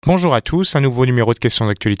Bonjour à tous, un nouveau numéro de questions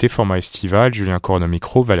d'actualité format estival. Julien Coron au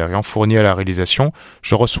micro, Valérian Fournier à la réalisation.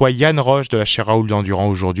 Je reçois Yann Roche de la chaire Raoul d'Endurant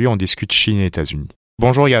aujourd'hui. On discute Chine et États-Unis.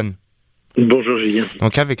 Bonjour Yann. Bonjour Julien.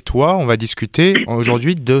 Donc avec toi, on va discuter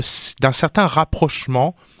aujourd'hui d'un certain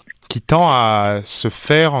rapprochement qui tend à se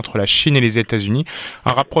faire entre la Chine et les États-Unis.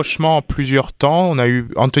 Un rapprochement en plusieurs temps. On a eu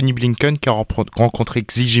Anthony Blinken qui a rencontré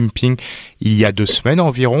Xi Jinping il y a 2 semaines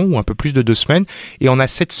environ, ou un peu plus de 2 semaines. Et on a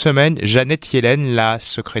cette semaine Janet Yellen, la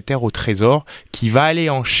secrétaire au Trésor, qui va aller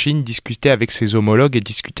en Chine discuter avec ses homologues et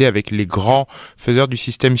discuter avec les grands faiseurs du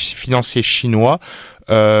système financier chinois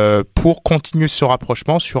pour continuer ce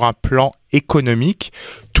rapprochement sur un plan économique.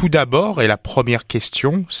 Tout d'abord, et la première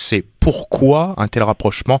question, c'est pourquoi un tel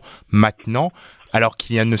rapprochement maintenant, alors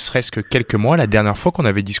qu'il y a ne serait-ce que quelques mois? La dernière fois qu'on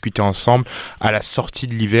avait discuté ensemble à la sortie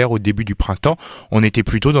de l'hiver, au début du printemps, on était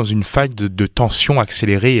plutôt dans une phase de tension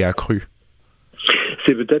accélérée et accrue.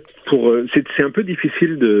 C'est peut-être c'est un peu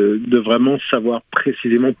difficile de vraiment savoir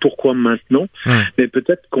précisément pourquoi maintenant, mais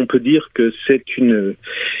peut-être qu'on peut dire que c'est une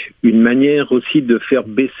manière aussi de faire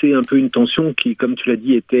baisser un peu une tension qui, comme tu l'as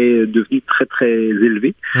dit, était devenue très très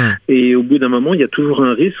élevée. Et au bout d'un moment, il y a toujours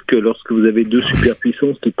un risque lorsque vous avez 2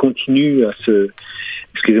 superpuissances qui continuent à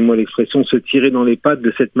excusez-moi l'expression, se tirer dans les pattes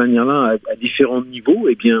de cette manière-là à différents niveaux.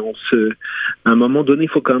 Eh bien, à un moment donné, il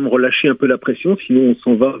faut quand même relâcher un peu la pression, sinon on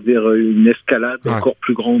s'en va vers une escalade encore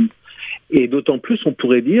plus grande. Et d'autant plus, on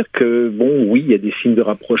pourrait dire que, bon, oui, il y a des signes de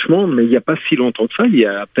rapprochement, mais il n'y a pas si longtemps que ça, il y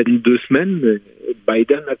a à peine 2 semaines,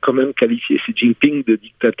 Biden a quand même qualifié Xi Jinping de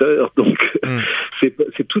dictateur. Donc,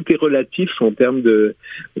 tout est relatif en termes de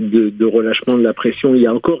relâchement de la pression. Il y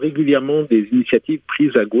a encore régulièrement des initiatives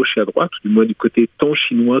prises à gauche et à droite, du moins du côté tant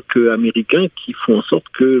chinois qu'américain, qui font en sorte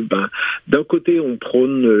que, d'un côté, on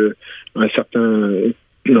prône un certain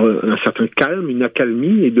calme, une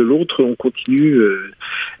accalmie, et de l'autre, on continue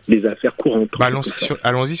les affaires courantes.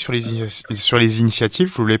 Allons-y sur les initiatives.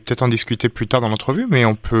 Je voulais peut-être en discuter plus tard dans l'entrevue, mais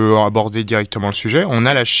on peut aborder directement le sujet. On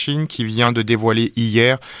a la Chine qui vient de dévoiler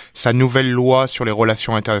hier sa nouvelle loi sur les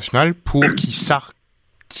relations internationales qui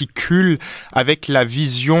s'articule avec la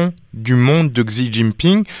vision du monde de Xi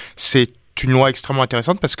Jinping. C'est une loi extrêmement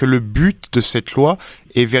intéressante parce que le but de cette loi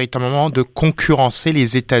est véritablement de concurrencer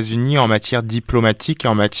les États-Unis en matière diplomatique et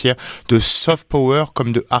en matière de soft power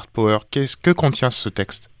comme de hard power. Qu'est-ce que contient ce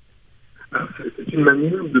texte ? C'est une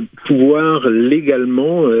manière de pouvoir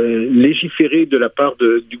légalement légiférer de la part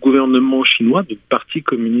du gouvernement chinois, du Parti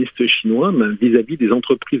communiste chinois, vis-à-vis des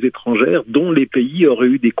entreprises étrangères dont les pays auraient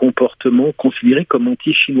eu des comportements considérés comme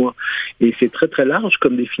anti-chinois. Et c'est très très large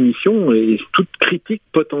comme définition, et toute critique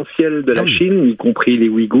potentielle de la Chine, y compris les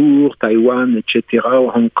Ouïghours, Taïwan, etc.,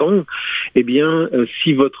 Hong Kong, eh bien,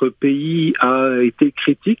 si votre pays a été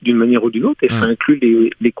critique d'une manière ou d'une autre, et ça inclut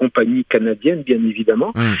les compagnies canadiennes, bien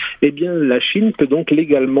évidemment, eh bien, la Chine peut donc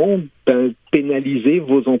légalement pénaliser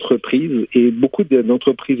vos entreprises, et beaucoup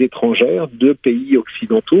d'entreprises étrangères de pays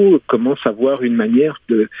occidentaux commencent à voir une manière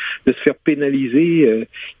de se faire pénaliser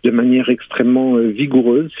de manière extrêmement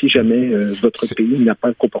vigoureuse si jamais votre pays n'a pas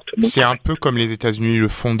le comportement. C'est un peu comme les États-Unis le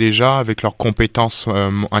font déjà avec leurs compétences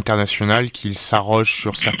internationales qu'ils s'arrogent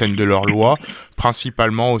sur certaines de leurs lois,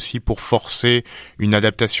 principalement aussi pour forcer une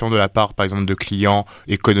adaptation de la part, par exemple, de clients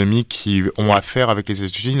économiques qui ont affaire avec les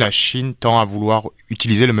États-Unis. La Chine tend à vouloir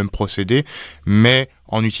utiliser le même procédé, mais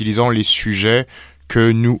en utilisant les sujets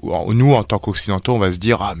que nous en tant qu'occidentaux, on va se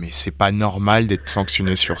dire mais c'est pas normal d'être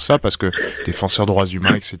sanctionné sur ça parce que défenseurs des droits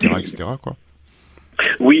humains, etc., quoi.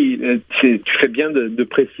 Oui, tu fais bien de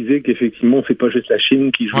préciser qu'effectivement, c'est pas juste la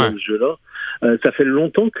Chine qui joue à ce jeu-là. Ça fait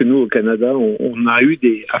longtemps que nous, au Canada, on a eu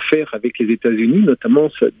des affaires avec les États-Unis,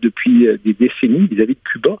 notamment depuis des décennies vis-à-vis de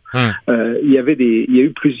Cuba. Il y a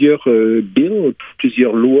eu plusieurs bills,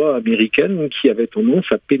 plusieurs lois américaines qui avaient tendance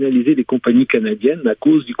à pénaliser les compagnies canadiennes à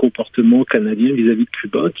cause du comportement canadien vis-à-vis de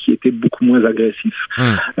Cuba, qui était beaucoup moins agressif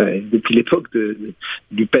depuis l'époque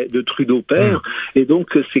de Trudeau père. Et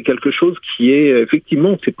donc, c'est quelque chose qui est,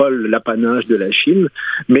 effectivement, c'est pas l'apanage de la Chine,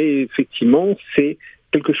 mais effectivement, c'est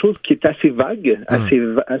quelque chose qui est assez vague,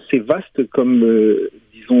 assez vaste comme,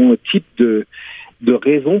 disons, type de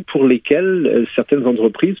raisons pour lesquelles certaines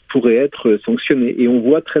entreprises pourraient être sanctionnées. Et on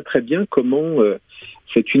voit très très bien comment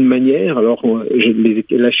c'est une manière. Alors,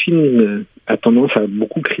 la Chine a tendance à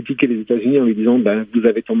beaucoup critiquer les États-Unis en lui disant vous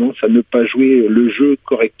avez tendance à ne pas jouer le jeu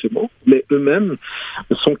correctement, mais eux-mêmes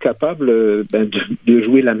sont capables de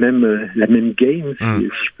jouer la même game, si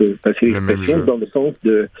je peux passer l'expression,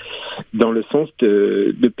 dans le sens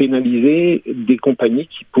de pénaliser des compagnies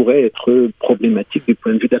qui pourraient être problématiques du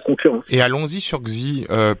point de vue de la concurrence. Et allons-y sur Xi.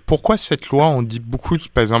 Pourquoi cette loi? On dit beaucoup,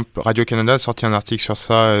 par exemple, Radio-Canada a sorti un article sur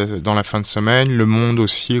ça dans la fin de semaine, Le Monde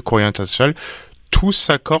aussi, Courrier International. tous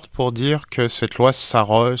s'accordent pour dire que cette loi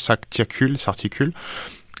s'articule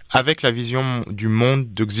avec la vision du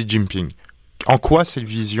monde de Xi Jinping. En quoi cette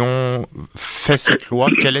vision fait cette loi?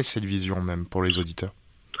 Quelle est cette vision même pour les auditeurs?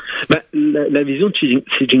 La vision de Xi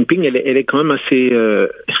Jinping, elle est quand même assez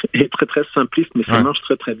elle est très très simpliste, mais ça marche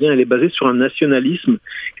très très bien. Elle est basée sur un nationalisme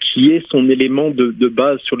qui est son élément de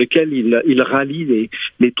base, sur lequel il rallie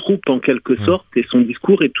les troupes en quelque sorte, et son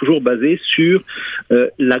discours est toujours basé sur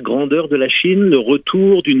la grandeur de la Chine, le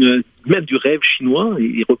retour même du rêve chinois.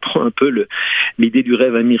 Il reprend un peu l'idée du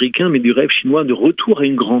rêve américain, mais du rêve chinois, de retour à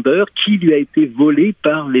une grandeur qui lui a été volée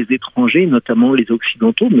par les étrangers, notamment les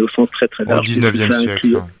Occidentaux, mais au sens très très large. Au 19e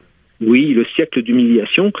siècle. Oui, le siècle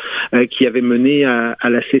d'humiliation qui avait mené à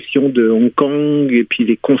la cession de Hong Kong et puis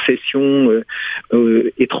les concessions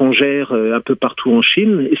étrangères un peu partout en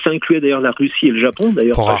Chine. Et ça incluait d'ailleurs la Russie et le Japon.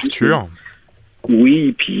 D'ailleurs, pour Arthur. Oui,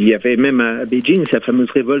 et puis il y avait même à Beijing sa fameuse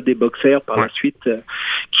révolte des boxers par la suite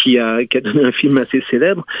qui a donné un film assez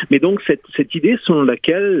célèbre. Mais donc cette idée selon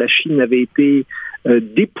laquelle la Chine avait été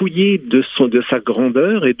dépouillée de sa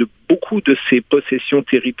grandeur et de beaucoup de ses possessions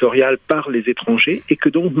territoriales par les étrangers, et que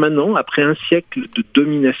donc maintenant, après un siècle de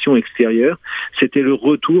domination extérieure, c'était le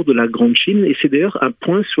retour de la Grande Chine, et c'est d'ailleurs un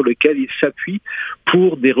point sur lequel il s'appuie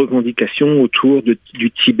pour des revendications autour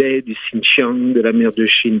du Tibet, du Xinjiang, de la mer de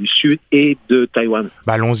Chine du Sud et de Taïwan.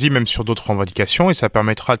 Allons-y même sur d'autres revendications, et ça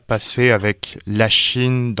permettra de passer avec la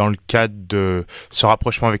Chine dans le cadre de ce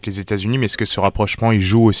rapprochement avec les États-Unis, mais est-ce que ce rapprochement il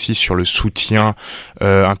joue aussi sur le soutien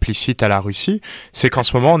implicite à la Russie? C'est qu'en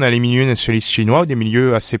ce moment on a les milieux nationalistes chinois, des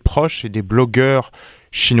milieux assez proches et des blogueurs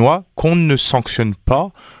chinois qu'on ne sanctionne pas,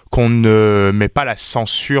 qu'on ne met pas la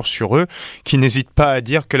censure sur eux, qui n'hésitent pas à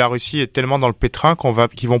dire que la Russie est tellement dans le pétrin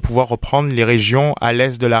qu'ils vont pouvoir reprendre les régions à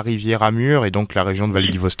l'est de la rivière Amur, et donc la région de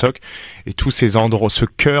Vladivostok, et tous ces endroits, ce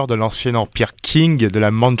cœur de l'ancien empire Qing, de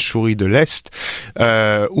la Mandchourie de l'Est.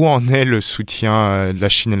 Où en est le soutien de la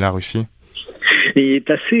Chine et de la Russie? Il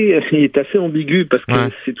est assez ambigu, parce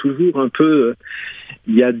que c'est toujours un peu...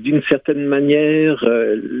 Il y a d'une certaine manière,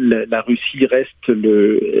 la Russie reste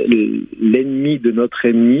l'ennemi de notre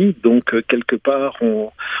ennemi, donc quelque part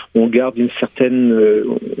on garde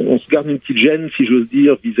on se garde une petite gêne, si j'ose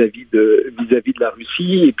dire, vis-à-vis de la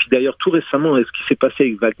Russie. Et puis d'ailleurs tout récemment, ce qui s'est passé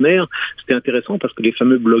avec Wagner, c'était intéressant parce que les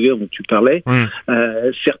fameux blogueurs dont tu parlais,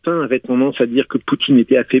 certains avaient tendance à dire que Poutine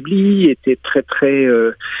était affaibli, était très très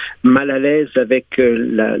mal à l'aise avec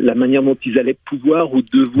la manière dont ils allaient pouvoir ou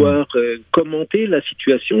devoir commenter la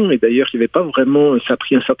situation, et d'ailleurs il n'y avait pas vraiment, ça a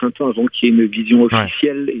pris un certain temps avant qu'il y ait une vision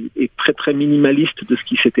officielle et très très minimaliste de ce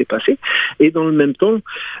qui s'était passé. Et dans le même temps,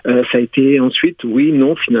 ça a été ensuite,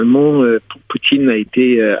 finalement Poutine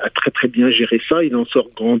a très très bien géré ça, il en sort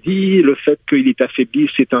grandi, le fait qu'il est affaibli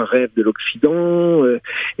c'est un rêve de l'Occident,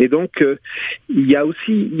 et donc il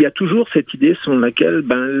y a toujours cette idée selon laquelle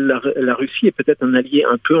la Russie est peut-être un allié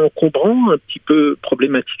un peu encombrant, un petit peu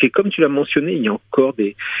problématique, et comme tu l'as mentionné, il y a encore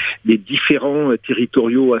des différents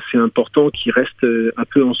territoriaux assez importants qui restent un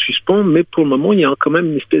peu en suspens, mais pour le moment, il y a quand même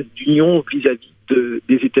une espèce d'union vis-à-vis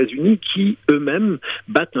des États-Unis qui eux-mêmes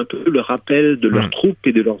battent un peu le rappel de leurs troupes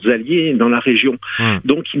et de leurs alliés dans la région.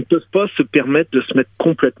 Donc ils ne peuvent pas se permettre de se mettre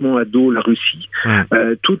complètement à dos la Russie,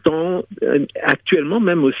 tout en actuellement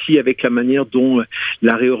même aussi avec la manière dont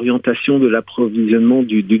la réorientation de l'approvisionnement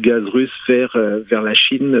du gaz russe vers la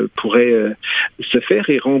Chine pourrait se faire,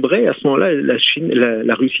 et rendrait à ce moment-là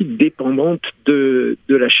la Russie dépendante de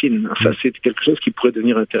la Chine. Ça, c'est quelque chose qui pourrait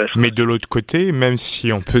devenir intéressant. Mais de l'autre côté, même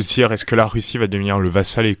si on peut se dire est-ce que la Russie va devenir le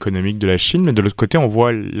vassal économique de la Chine, mais de l'autre côté, on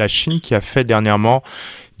voit la Chine qui a fait dernièrement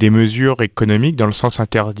des mesures économiques dans le sens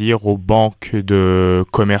interdire aux banques de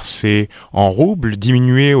commercer en roubles,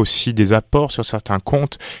 diminuer aussi des apports sur certains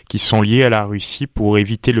comptes qui sont liés à la Russie pour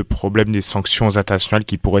éviter le problème des sanctions internationales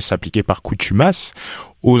qui pourraient s'appliquer par contumace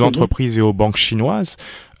aux entreprises et aux banques chinoises.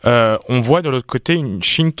 On voit de l'autre côté une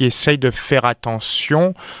Chine qui essaye de faire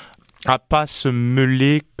attention à pas se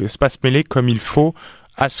mêler comme il faut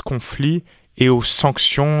à ce conflit et aux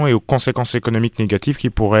sanctions et aux conséquences économiques négatives qui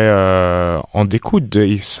pourraient en découdre.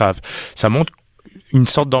 Et ça montre une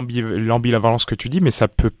sorte d'ambivalence que tu dis, mais ça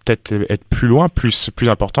peut peut-être être plus loin, plus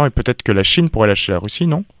important, et peut-être que la Chine pourrait lâcher la Russie,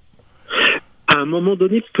 non ? À un moment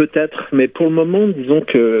donné, peut-être, mais pour le moment, disons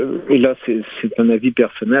que, et là, c'est un avis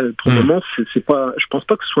personnel, pour le moment, c'est pas, je pense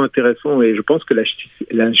pas que ce soit intéressant, et je pense que la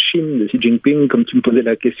Chine de Xi Jinping, comme tu me posais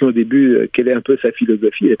la question au début, quelle est un peu sa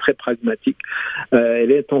philosophie, elle est très pragmatique.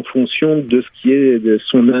 Elle est en fonction de ce qui est de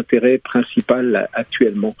son intérêt principal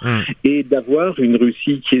actuellement. Et d'avoir une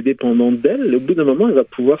Russie qui est dépendante d'elle, au bout d'un moment, elle va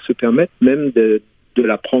pouvoir se permettre même de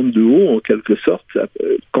la prendre de haut, en quelque sorte,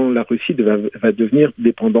 quand la Russie va devenir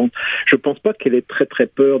dépendante. Je pense pas qu'elle ait très très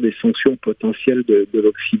peur des sanctions potentielles de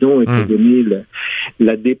l'Occident, étant donné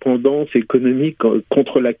la dépendance économique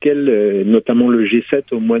contre laquelle, notamment le G7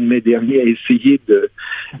 au mois de mai dernier, a essayé de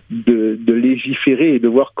légiférer et de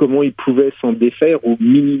voir comment il pouvait s'en défaire ou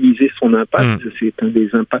minimiser son impact. C'est un des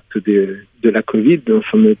impacts de la Covid, on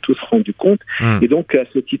s'en est tous rendu compte. Et donc, à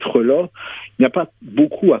ce titre-là, il n'y a pas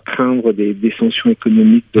beaucoup à craindre des sanctions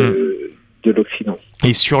économiques de l'Occident.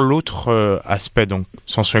 Et sur l'autre aspect, donc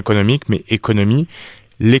sanctions économiques, mais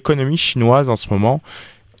l'économie chinoise en ce moment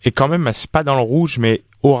est quand même pas dans le rouge, mais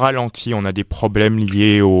au ralenti. On a des problèmes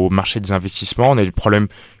liés au marché des investissements, on a des problèmes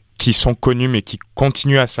qui sont connus mais qui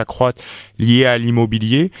continuent à s'accroître liés à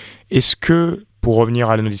l'immobilier. Est-ce que, pour revenir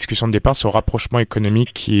à nos discussions de départ, ce rapprochement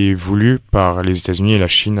économique qui est voulu par les États-Unis et la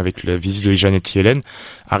Chine avec la visite de Janet Yellen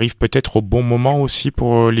arrive peut-être au bon moment aussi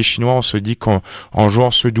pour les Chinois? On se dit qu'en jouant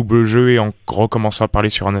ce double jeu et en recommençant à parler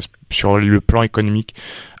sur le plan économique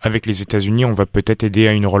avec les États-Unis, on va peut-être aider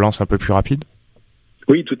à une relance un peu plus rapide?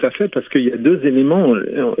 Oui, tout à fait, parce qu'il y a deux éléments.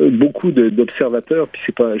 Beaucoup d'observateurs, puis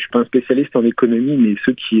je suis pas un spécialiste en économie, mais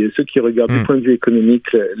ceux qui regardent du point de vue économique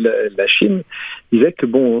la Chine, disaient que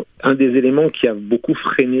un des éléments qui a beaucoup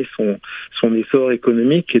freiné son essor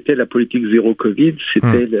économique était la politique zéro Covid.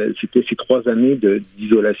 C'était ces 3 années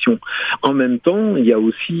d'isolation. En même temps, il y a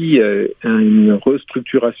aussi une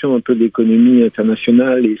restructuration un peu de l'économie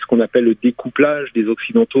internationale et ce qu'on appelle le découplage des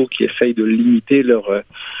Occidentaux qui essayent de limiter leur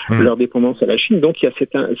dépendance à la Chine. Donc, il y a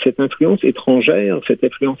cette influence étrangère, cette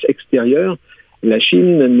influence extérieure. La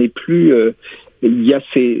Chine n'est plus... il y a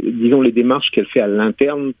les démarches qu'elle fait à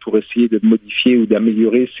l'interne pour essayer de modifier ou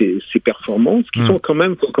d'améliorer ses performances, qui sont quand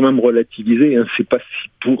même relativisées. C'est pas si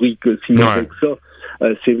pourri si mauvais que ça.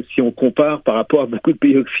 Si on compare par rapport à beaucoup de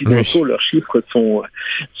pays occidentaux, leurs chiffres sont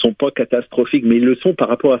pas catastrophiques, mais ils le sont par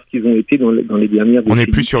rapport à ce qu'ils ont été dans les dernières décennies. On n'est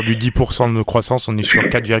plus sur du 10% de croissance, on est sur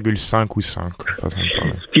 4,5 ou 5. Ce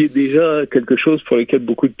qui est déjà quelque chose pour lequel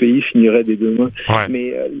beaucoup de pays finiraient des deux mains. Ouais.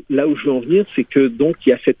 Mais là où je veux en venir, c'est que donc il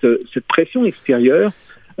y a cette pression extérieure.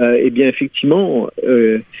 Bien effectivement,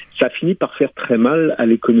 ça finit par faire très mal à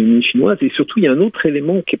l'économie chinoise. Et surtout, il y a un autre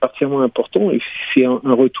élément qui est particulièrement important, et c'est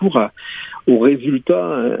un retour aux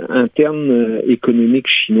résultats internes économiques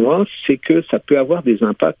chinois, c'est que ça peut avoir des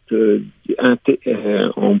impacts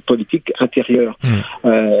en politique intérieure.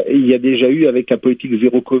 Il y a déjà eu, avec la politique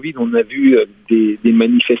zéro Covid, on a vu des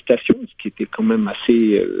manifestations, ce qui était quand même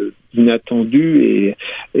assez inattendu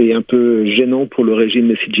et un peu gênant pour le régime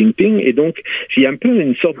de Xi Jinping. Et donc, il y a un peu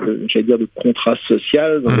une sorte de contrat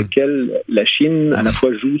social dans lequel la Chine, à la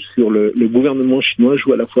fois joue sur le gouvernement chinois,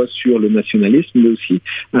 joue à la fois sur le nationalisme, mais aussi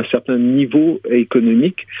un certain niveau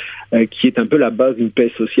économique qui est un peu la base d'une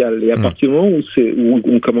paix sociale. Et à partir du moment où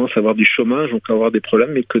on commence à avoir du chômage, on peut avoir des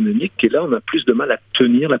problèmes économiques, et là, on a plus de mal à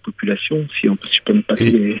tenir la population, si je peux me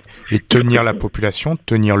passer et tenir la population,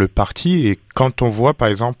 tenir le parti. Et quand on voit, par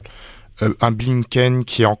exemple, un Blinken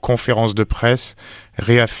qui, en conférence de presse,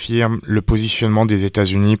 réaffirme le positionnement des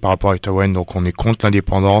États-Unis par rapport à Taïwan. Donc, on est contre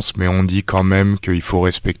l'indépendance, mais on dit quand même qu'il faut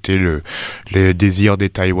respecter les désirs des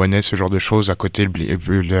Taïwanais, ce genre de choses. À côté,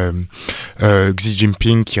 Xi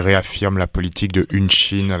Jinping qui réaffirme la politique de une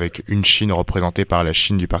Chine, avec une Chine représentée par la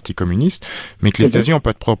Chine du Parti communiste. Mais que les États-Unis n'ont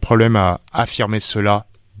pas de problème à affirmer cela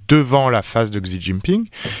devant la face de Xi Jinping,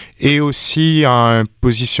 et aussi un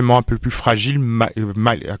positionnement un peu plus fragile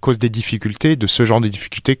à cause des difficultés, de ce genre de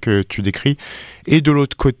difficultés que tu décris. Et de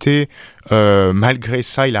l'autre côté, malgré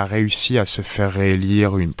ça, il a réussi à se faire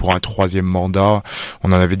réélire pour un 3e mandat.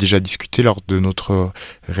 On en avait déjà discuté lors de notre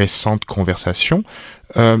récente conversation.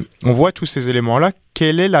 On voit tous ces éléments-là.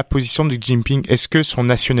 Quelle est la position de Xi Jinping? Est-ce que son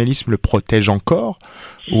nationalisme le protège encore,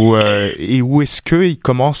 ou est-ce qu'il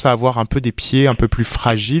commence à avoir un peu des pieds un peu plus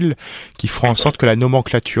fragiles qui feront en sorte que la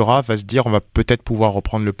nomenclatura va se dire on va peut-être pouvoir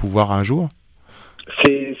reprendre le pouvoir un jour?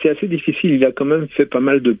 C'est assez difficile. Il a quand même fait pas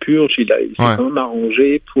mal de purges. Il s'est quand même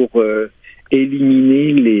arrangé pour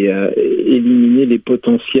éliminer les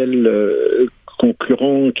potentiels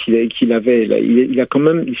concurrent qu'il avait.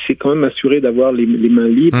 Il s'est quand même assuré d'avoir les mains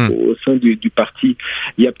libres au sein du parti.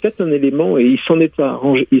 Il y a peut-être un élément, et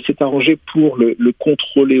il s'est arrangé pour le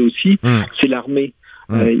contrôler aussi, c'est l'armée.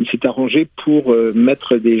 Il s'est arrangé pour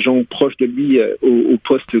mettre des gens proches de lui au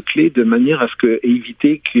poste clé, de manière à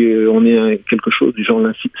éviter qu'on ait quelque chose du genre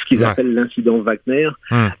ce qu'ils appellent l'incident Wagner.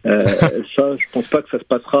 Ça, je pense pas que ça se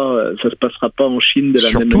passera pas en Chine de la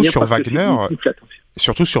même manière.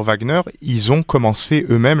 Surtout sur Wagner, ils ont commencé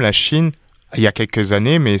eux-mêmes, la Chine, il y a quelques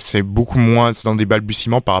années, mais c'est beaucoup moins, c'est dans des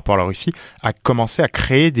balbutiements par rapport à la Russie, a commencé à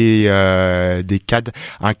créer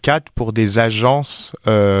un cadre pour des agences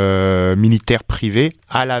militaires privées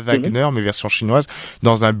à la Wagner, mais version chinoise,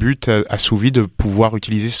 dans un but assouvi de pouvoir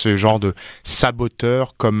utiliser ce genre de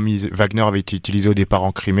saboteur comme Wagner avait été utilisé au départ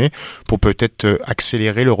en Crimée pour peut-être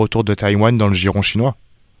accélérer le retour de Taïwan dans le giron chinois.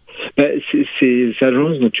 Ces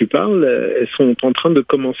agences dont tu parles, elles sont en train de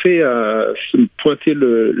commencer à pointer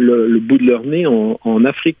le bout de leur nez en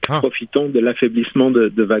Afrique, profitant de l'affaiblissement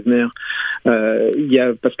de Wagner.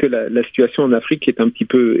 Parce que la situation en Afrique est un petit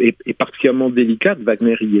peu est particulièrement délicate.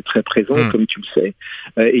 Wagner y est très présent, comme tu le sais.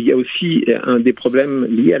 Et il y a aussi un des problèmes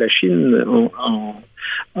liés à la Chine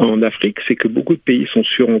en Afrique, c'est que beaucoup de pays sont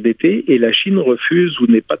surendettés et la Chine refuse ou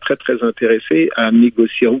n'est pas très très intéressée à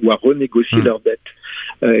négocier ou à renégocier leurs dettes.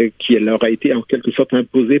 Qui leur a été en quelque sorte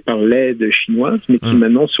imposée par l'aide chinoise, mais qui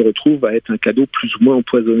maintenant se retrouve à être un cadeau plus ou moins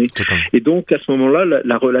empoisonné. Et donc à ce moment-là,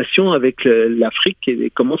 la relation avec l'Afrique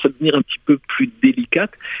commence à devenir un petit peu plus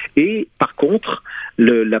délicate. Et par contre,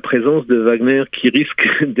 la présence de Wagner qui risque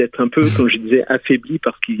d'être un peu, comme je disais, affaiblie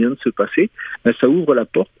par ce qui vient de se passer, ça ouvre la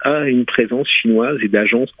porte à une présence chinoise et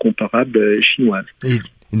d'agences comparables chinoises.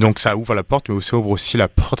 Et donc ça ouvre la porte, mais ça ouvre aussi la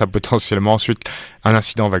porte à potentiellement ensuite un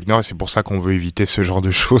incident Wagner, et c'est pour ça qu'on veut éviter ce genre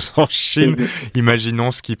de choses en Chine.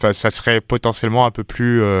 Imaginons ce qui passe, ça serait potentiellement un peu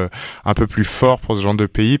plus fort pour ce genre de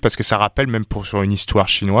pays, parce que ça rappelle, même sur une histoire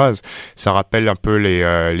chinoise, ça rappelle un peu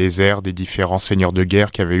les ères des différents seigneurs de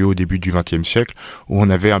guerre qu'il y avait eu au début du XXe siècle, où on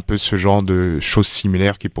avait un peu ce genre de choses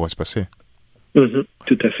similaires qui pourraient se passer.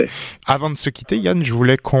 Tout à fait. Avant de se quitter, Yann, je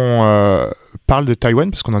voulais qu'on parle de Taïwan,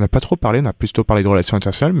 parce qu'on n'en a pas trop parlé, on a plutôt parlé de relations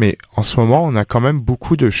internationales, mais en ce moment, on a quand même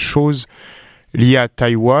beaucoup de choses liées à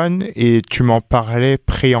Taïwan, et tu m'en parlais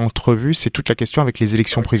pré-entrevue, c'est toute la question avec les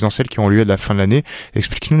élections présidentielles qui ont lieu à la fin de l'année.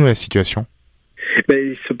 Explique-nous la situation.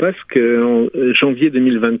 Il se passe qu'en janvier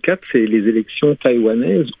 2024, c'est les élections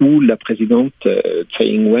taïwanaises où la présidente Tsai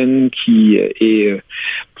Ing-wen, qui est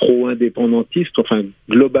pro-indépendantiste, enfin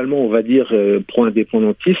globalement on va dire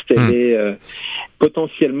pro-indépendantiste, elle est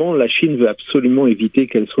potentiellement, la Chine veut absolument éviter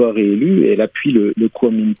qu'elle soit réélue. Elle appuie le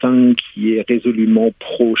Kuomintang qui est résolument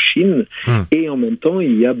pro-Chine. Et en même temps,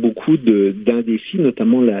 il y a beaucoup d'indécis,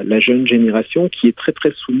 notamment la jeune génération, qui est très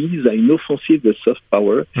très soumise à une offensive de soft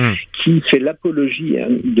power, qui fait l'apologie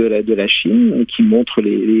de la Chine, qui montre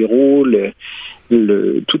les héros,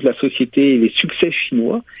 toute la société et les succès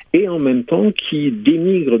chinois, et en même temps qui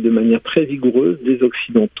dénigre de manière très vigoureuse les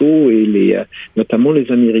Occidentaux et notamment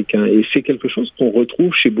les Américains. Et c'est quelque chose qu'on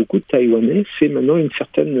retrouve chez beaucoup de Taïwanais. C'est maintenant une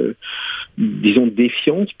certaine, disons,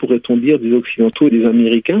 défiance, pourrait-on dire, des Occidentaux et des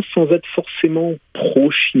Américains, sans être forcément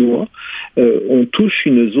pro-chinois. On touche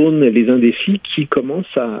une zone, les indécis, qui commence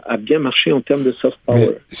à bien marcher en termes de soft power.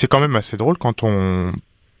 Mais c'est quand même assez drôle quand on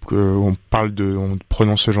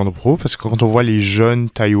prononce ce genre de propos, parce que quand on voit les jeunes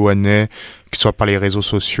Taïwanais, que ce soit par les réseaux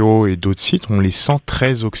sociaux et d'autres sites, on les sent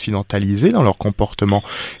très occidentalisés dans leur comportement.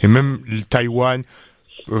 Et même le Taïwan,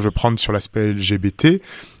 je vais prendre sur l'aspect LGBT,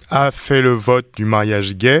 a fait le vote du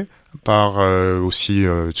mariage gay par aussi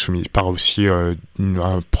un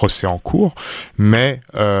procès en cours, mais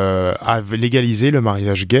a légalisé le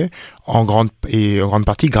mariage gay en grande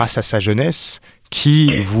partie grâce à sa jeunesse,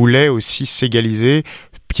 qui voulait aussi s'égaliser,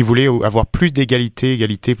 qui voulait avoir plus égalité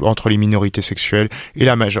entre les minorités sexuelles et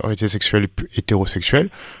la majorité sexuelle hétérosexuelle,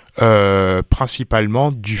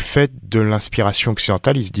 principalement du fait de l'inspiration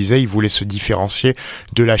occidentale. Il se disait, il voulait se différencier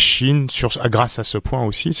de la Chine grâce à ce point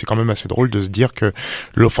aussi. C'est quand même assez drôle de se dire que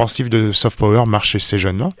l'offensive de soft power marche chez ces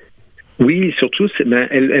jeunes-là. Oui, surtout,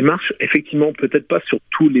 elle marche effectivement peut-être pas sur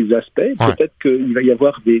tous les aspects. Ouais. Peut-être qu'il va y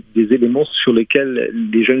avoir des éléments sur lesquels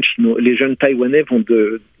les jeunes Taïwanais vont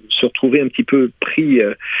se retrouver un petit peu pris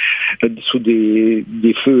sous des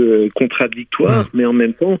feux contradictoires, mais en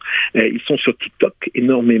même temps, ils sont sur TikTok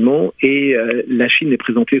énormément, et la Chine est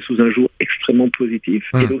présentée sous un jour extrêmement positif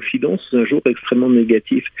et l'Occident sous un jour extrêmement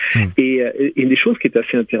négatif. Et une des choses qui est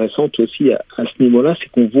assez intéressante aussi à ce niveau-là, c'est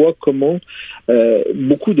qu'on voit comment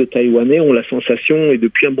beaucoup de Taïwanais ont la sensation, et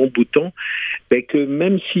depuis un bon bout de temps, que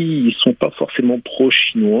même s'ils ne sont pas forcément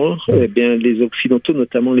pro-chinois, les Occidentaux,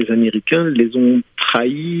 notamment les Américains, les ont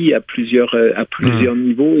trahis à plusieurs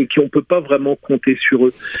niveaux, et qu'on ne peut pas vraiment compter sur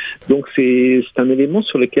eux. Donc c'est un élément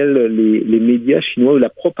sur lequel les médias chinois ou la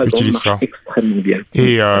propagande marchent extrêmement bien.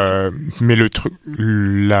 Et mais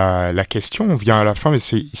la question vient à la fin, mais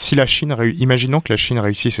c'est si la Chine imaginons que la Chine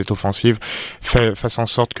réussisse cette offensive, fasse en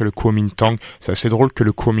sorte que le Kuomintang, c'est assez drôle que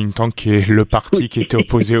le Kuomintang, qui est le parti qui était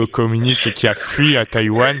opposé aux communistes et qui a fui à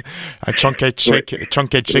Taïwan, Chiang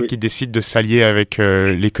Kai-shek qui décide de s'allier avec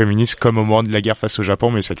les communistes, comme au moment de la guerre face au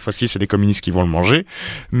Japon, mais cette cette fois-ci, c'est les communistes qui vont le manger.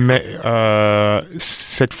 Mais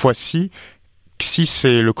cette fois-ci, si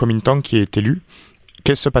c'est le Kuomintang qui est élu,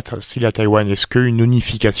 qu'est-ce qui se passe-t-il à Taïwan? Est-ce qu'une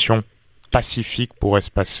unification pacifique pourrait se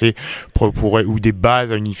passer, ou des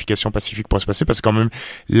bases à une unification pacifique pourraient se passer, parce que quand même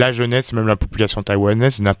la jeunesse, même la population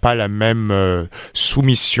taïwanaise n'a pas la même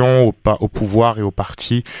soumission au pouvoir et au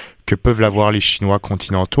parti que peuvent l'avoir les Chinois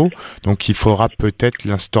continentaux. Donc il faudra peut-être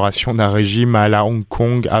l'instauration d'un régime à la Hong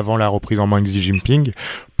Kong avant la reprise en main de Xi Jinping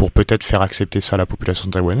pour peut-être faire accepter ça à la population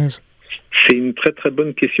taïwanaise. C'est une très très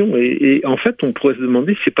bonne question et en fait on pourrait se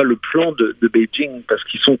demander si c'est pas le plan de Beijing, parce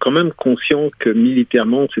qu'ils sont quand même conscients que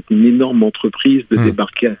militairement c'est une énorme entreprise de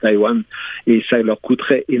débarquer à Taïwan et ça leur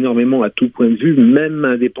coûterait énormément à tout point de vue, même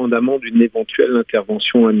indépendamment d'une éventuelle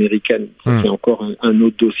intervention américaine. Ça, c'est encore un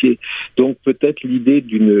autre dossier. Donc peut-être l'idée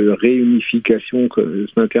d'une réunification,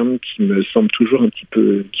 c'est un terme qui me semble toujours qui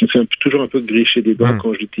me fait toujours un peu gricher des dents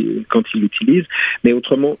quand il l'utilise, mais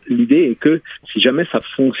autrement l'idée est que si jamais ça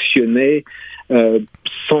fonctionnait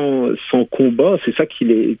sans combat, c'est ça qui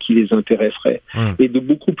les intéresserait. Et de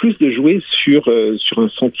beaucoup plus de jouer sur un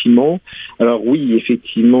sentiment. Alors oui,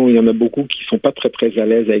 effectivement, il y en a beaucoup qui sont pas très très à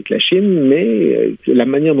l'aise avec la Chine, mais la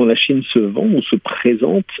manière dont la Chine se vend ou se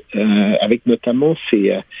présente, avec notamment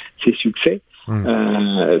ses succès,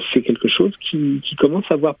 c'est quelque chose qui commence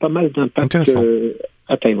à avoir pas mal d'impact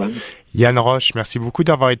à Taïwan. Yann Roche, merci beaucoup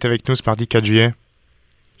d'avoir été avec nous ce mardi 4 juillet.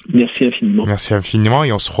 Merci infiniment. Merci infiniment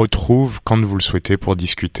et on se retrouve quand vous le souhaitez pour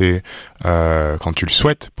discuter, quand tu le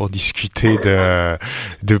souhaites, pour discuter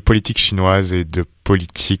de politique chinoise et de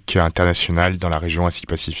politique internationale dans la région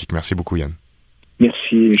Asie-Pacifique. Merci beaucoup Yann.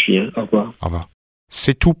 Merci Julien, au revoir. Au revoir.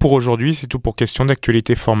 C'est tout pour aujourd'hui, c'est tout pour Question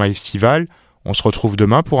d'actualité format estival. On se retrouve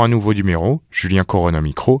demain pour un nouveau numéro. Julien Corona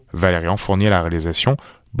micro, Valérian Fournier à la réalisation.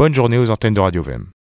 Bonne journée aux antennes de Radio VM.